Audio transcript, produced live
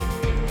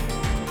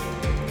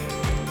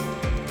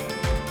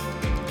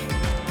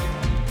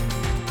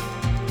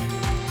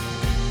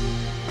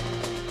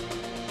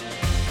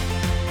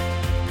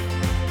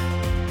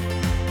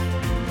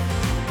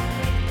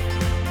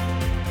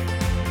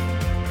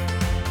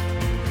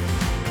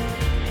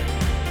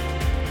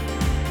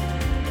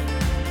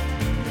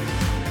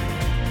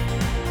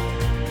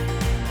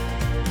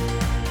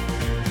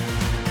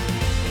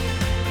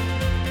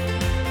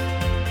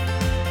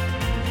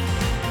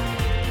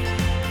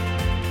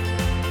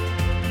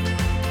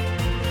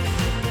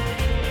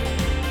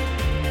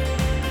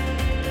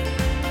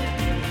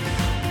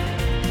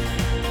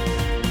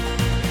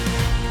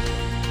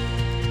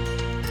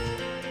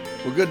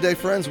good day,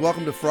 friends.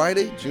 Welcome to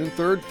Friday, June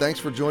 3rd. Thanks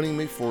for joining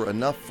me for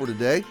Enough for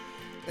Today.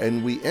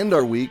 And we end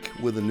our week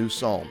with a new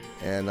psalm.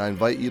 And I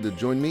invite you to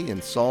join me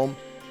in Psalm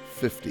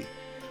 50.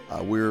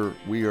 We're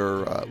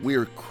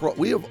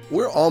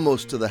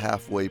almost to the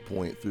halfway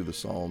point through the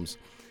Psalms,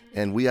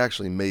 and we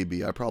actually may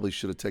be. I probably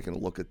should have taken a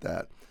look at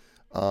that.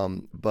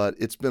 But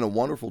it's been a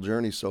wonderful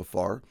journey so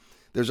far.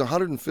 There's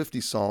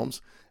 150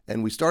 Psalms,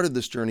 and we started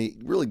this journey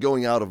really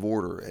going out of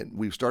order. And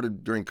we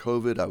started during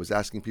COVID. I was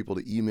asking people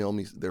to email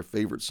me their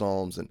favorite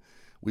Psalms, and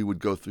we would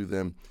go through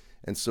them.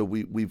 And so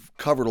we've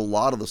covered a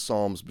lot of the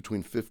Psalms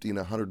between 50 and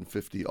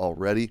 150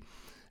 already.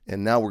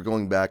 And now we're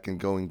going back and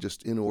going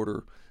just in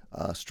order,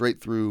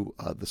 straight through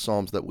the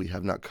Psalms that we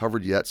have not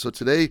covered yet. So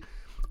today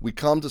we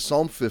come to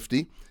Psalm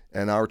 50,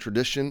 and our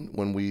tradition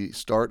when we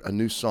start a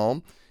new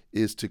Psalm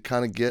is to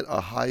kind of get a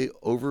high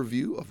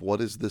overview of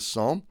what is this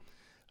Psalm,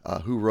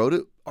 who wrote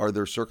it, are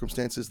there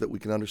circumstances that we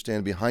can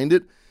understand behind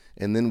it,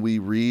 and then we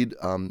read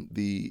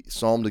the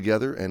Psalm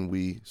together and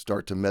we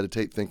start to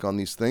meditate, think on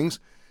these things,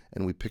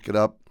 and we pick it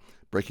up,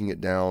 breaking it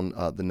down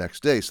the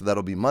next day. So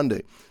that'll be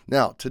Monday.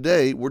 Now,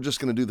 today we're just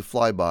going to do the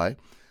flyby.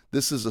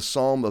 This is a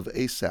Psalm of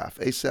Asaph.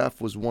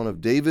 Asaph was one of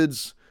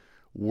David's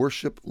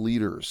worship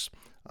leaders.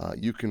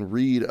 You can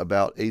read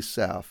about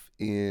Asaph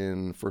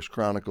in 1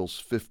 Chronicles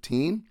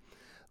 15.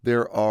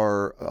 There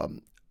are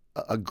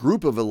a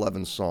group of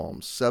 11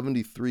 Psalms,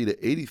 73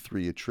 to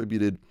 83,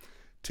 attributed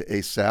to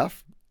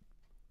Asaph.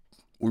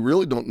 We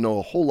really don't know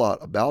a whole lot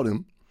about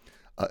him,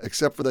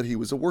 except for that he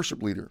was a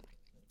worship leader.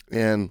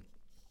 And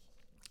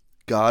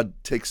God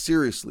takes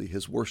seriously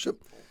his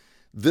worship.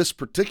 This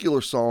particular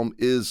Psalm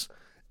is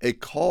a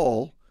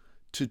call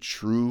to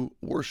true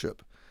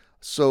worship.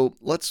 So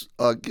let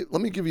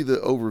me give you the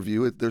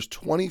overview. There's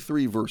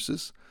 23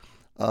 verses,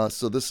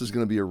 so this is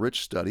going to be a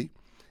rich study.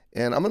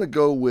 And I'm going to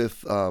go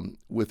with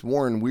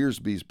Warren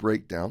Wiersbe's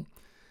breakdown.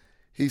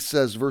 He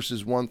says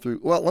verses 1 through,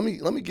 well, let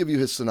me give you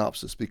his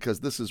synopsis because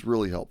this is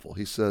really helpful.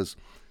 He says,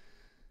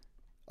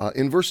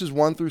 in verses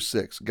 1 through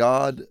 6,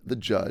 God, the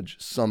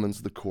judge,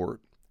 summons the court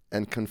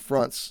and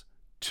confronts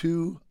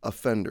two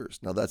offenders.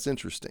 Now that's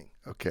interesting,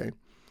 okay?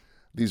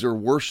 These are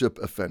worship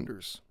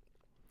offenders.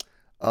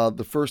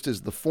 The first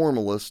is the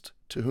formalist,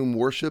 to whom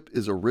worship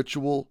is a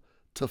ritual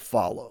to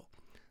follow.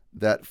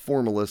 That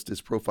formalist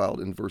is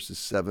profiled in verses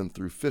 7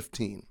 through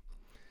 15.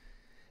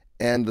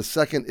 And the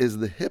second is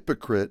the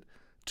hypocrite,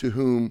 to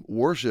whom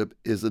worship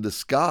is a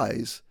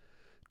disguise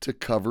to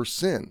cover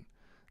sin.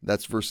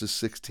 That's verses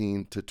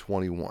 16 to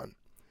 21.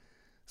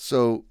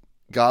 So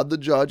God the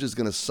judge is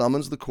going to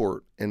summons the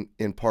court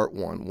in part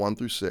 1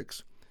 through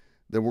 6.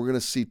 Then we're going to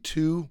see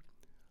two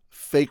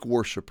fake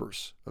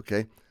worshipers,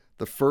 okay?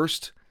 The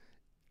first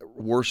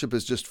worship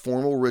is just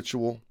formal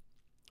ritual,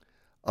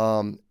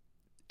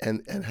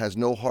 and has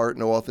no heart,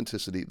 no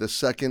authenticity. The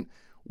second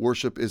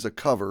worship is a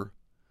cover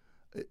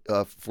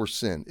for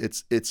sin.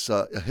 It's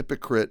a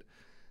hypocrite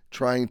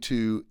trying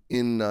to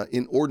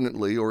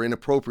inordinately or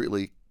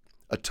inappropriately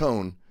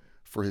atone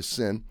for his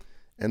sin.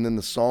 And then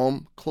the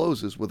psalm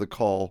closes with a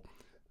call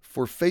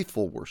for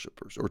faithful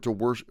worshipers, or to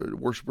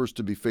worshipers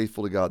to be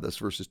faithful to God. That's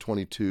verses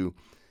 22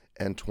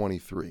 and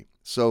 23.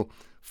 So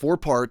 4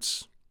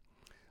 parts,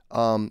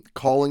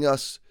 calling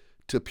us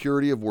to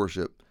purity of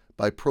worship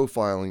by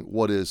profiling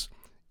what is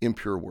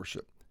impure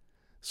worship.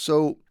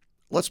 So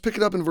let's pick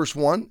it up in verse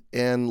 1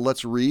 and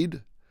let's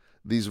read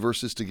these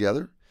verses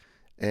together.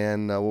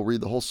 And we'll read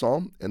the whole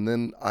psalm, and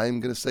then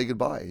I'm going to say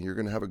goodbye. You're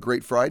going to have a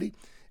great Friday,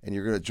 and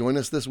you're going to join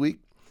us this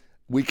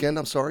weekend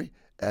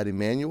at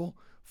Emmanuel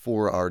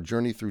for our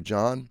journey through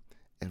John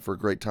and for a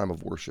great time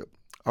of worship.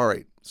 All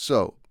right,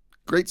 so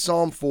great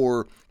psalm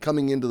for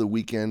coming into the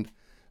weekend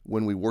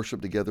when we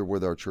worship together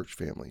with our church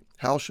family.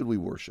 How should we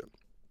worship?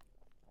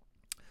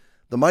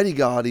 The mighty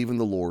God, even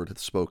the Lord, hath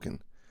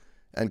spoken,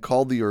 and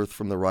called the earth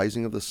from the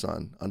rising of the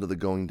sun unto the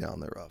going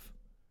down thereof.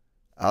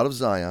 Out of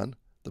Zion,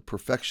 the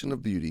perfection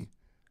of beauty,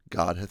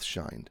 God hath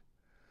shined.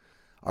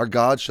 Our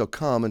God shall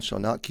come and shall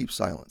not keep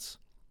silence.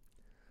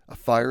 A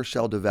fire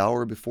shall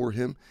devour before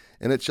him,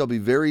 and it shall be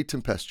very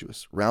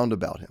tempestuous round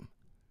about him.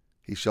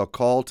 He shall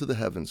call to the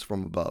heavens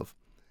from above,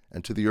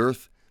 and to the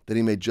earth, that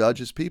he may judge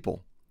his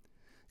people.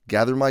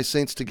 Gather my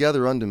saints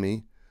together unto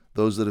me,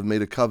 those that have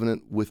made a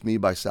covenant with me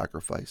by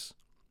sacrifice.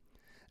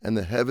 And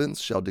the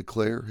heavens shall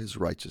declare his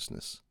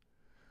righteousness.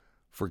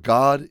 For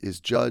God is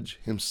judge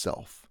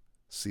himself.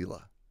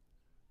 Selah.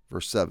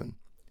 Verse 7.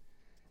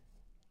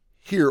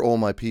 Hear, O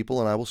my people,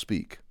 and I will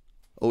speak.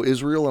 O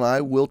Israel, and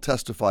I will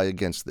testify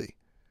against thee.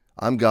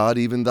 I'm God,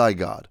 even thy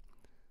God.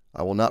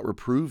 I will not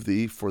reprove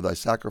thee for thy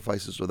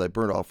sacrifices or thy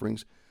burnt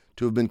offerings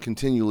to have been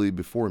continually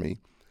before me.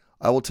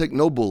 I will take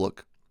no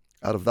bullock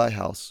out of thy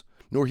house,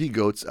 nor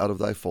he-goats out of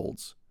thy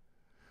folds.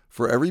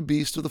 For every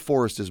beast of the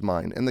forest is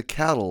mine, and the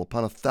cattle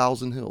upon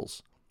 1,000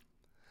 hills.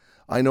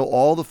 I know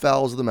all the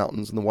fowls of the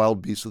mountains, and the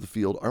wild beasts of the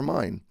field are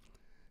mine.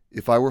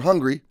 If I were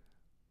hungry,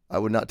 I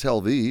would not tell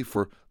thee,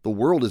 for the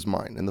world is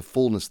mine, and the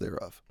fullness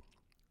thereof.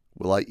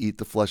 Will I eat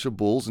the flesh of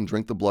bulls, and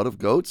drink the blood of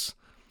goats?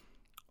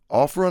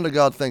 Offer unto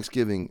God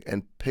thanksgiving,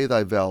 and pay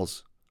thy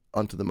vows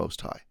unto the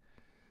Most High.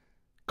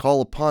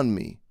 Call upon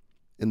me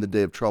in the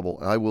day of trouble,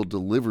 and I will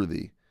deliver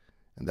thee,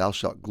 and thou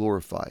shalt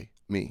glorify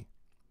me.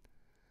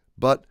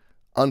 But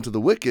unto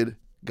the wicked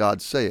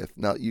God saith.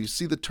 Now you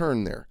see the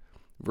turn there.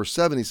 Verse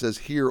 7, he says,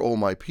 Hear, O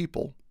my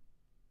people.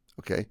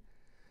 Okay?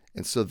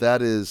 And so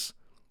that is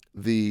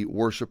the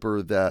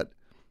worshiper that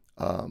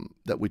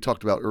we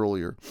talked about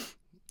earlier.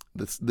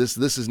 This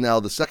is now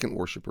the second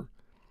worshiper.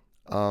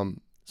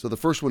 So the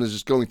first one is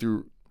just going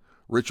through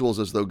rituals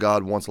as though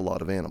God wants a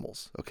lot of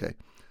animals. Okay?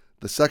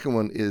 The second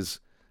one is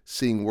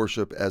seeing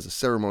worship as a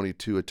ceremony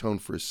to atone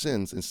for his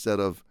sins instead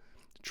of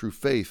true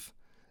faith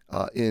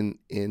in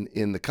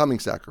the coming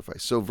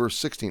sacrifice. So verse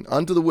 16,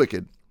 Unto the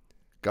wicked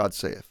God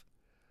saith,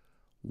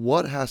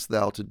 What hast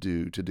thou to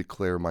do to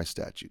declare my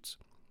statutes,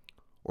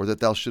 or that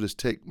thou shouldest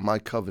take my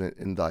covenant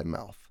in thy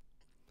mouth?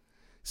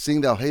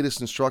 Seeing thou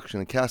hatest instruction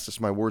and castest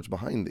my words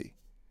behind thee.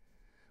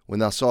 When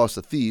thou sawest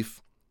a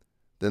thief,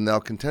 then thou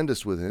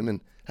contendest with him,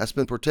 and hast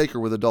been partaker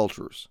with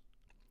adulterers.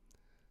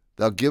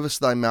 Thou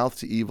givest thy mouth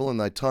to evil, and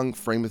thy tongue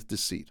frameth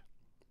deceit.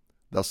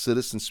 Thou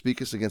sittest and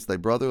speakest against thy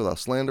brother, thou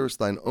slanderest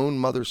thine own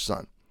mother's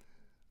son.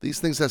 These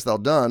things hast thou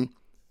done,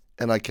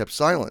 and I kept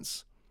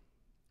silence.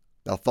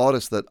 Thou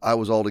thoughtest that I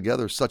was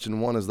altogether such an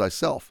one as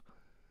thyself,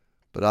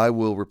 but I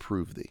will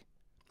reprove thee,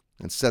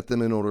 and set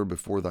them in order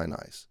before thine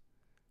eyes.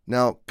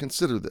 Now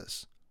consider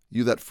this,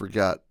 you that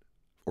forget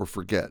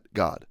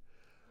God,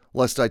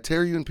 lest I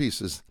tear you in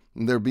pieces,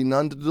 and there be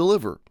none to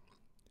deliver.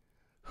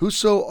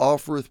 Whoso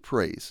offereth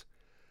praise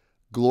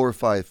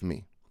glorifieth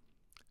me.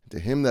 To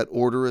him that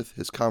ordereth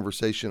his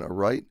conversation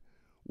aright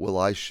will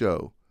I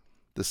show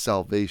the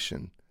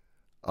salvation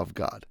of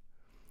God.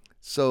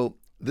 So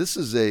this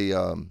is a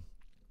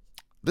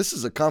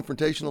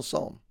confrontational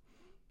psalm.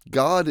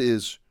 God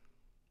is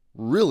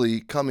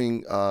really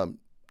coming.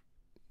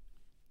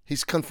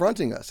 He's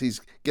confronting us. He's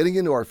getting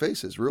into our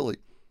faces. Really,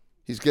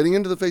 he's getting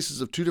into the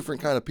faces of two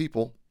different kind of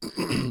people,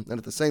 and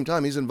at the same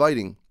time, he's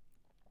inviting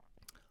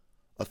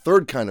a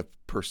third kind of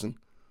person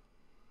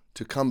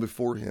to come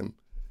before him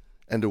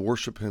and to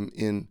worship him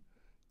in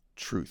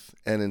truth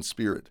and in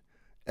spirit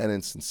and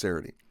in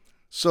sincerity.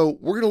 So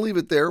we're going to leave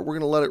it there. We're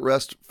going to let it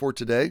rest for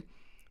today.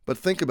 But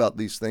think about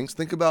these things.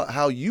 Think about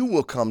how you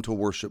will come to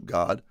worship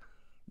God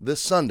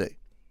this Sunday.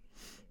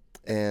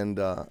 And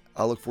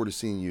I look forward to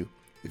seeing you.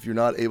 If you're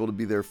not able to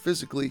be there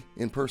physically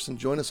in person,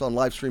 join us on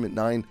live stream at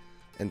 9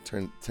 and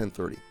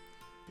 10:30.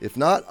 If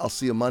not, I'll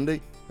see you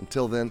Monday.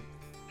 Until then,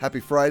 happy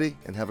Friday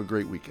and have a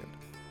great weekend.